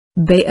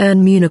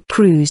Bayern Munich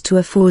cruised to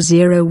a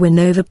 4-0 win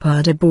over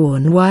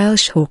Paderborn, while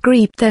Schalke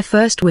reaped their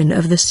first win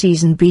of the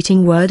season,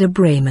 beating Werder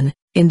Bremen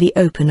in the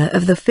opener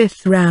of the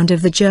fifth round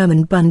of the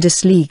German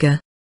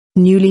Bundesliga.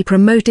 Newly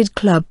promoted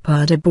club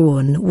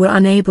Paderborn were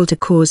unable to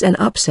cause an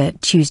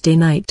upset Tuesday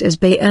night as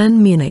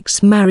Bayern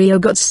Munich's Mario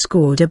Gotze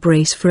scored a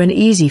brace for an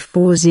easy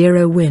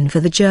 4-0 win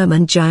for the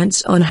German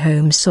Giants on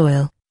home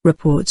soil,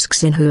 reports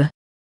Xinhua.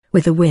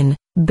 With the win,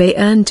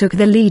 Bayern took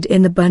the lead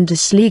in the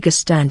Bundesliga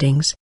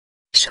standings.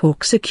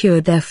 Schalke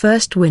secured their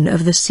first win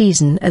of the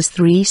season as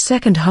 3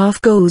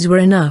 second-half goals were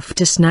enough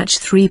to snatch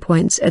 3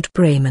 points at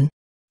Bremen.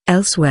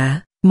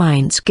 Elsewhere,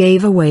 Mainz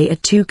gave away a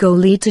 2-goal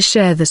lead to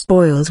share the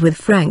spoils with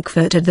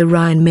Frankfurt at the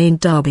Rhine-Main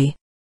derby.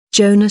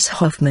 Jonas,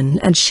 Hoffmann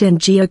and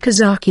Shinji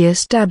Okazaki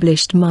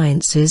established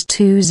Mainz's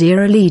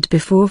 2-0 lead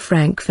before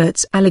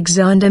Frankfurt's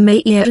Alexander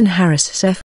Meier and Seferovic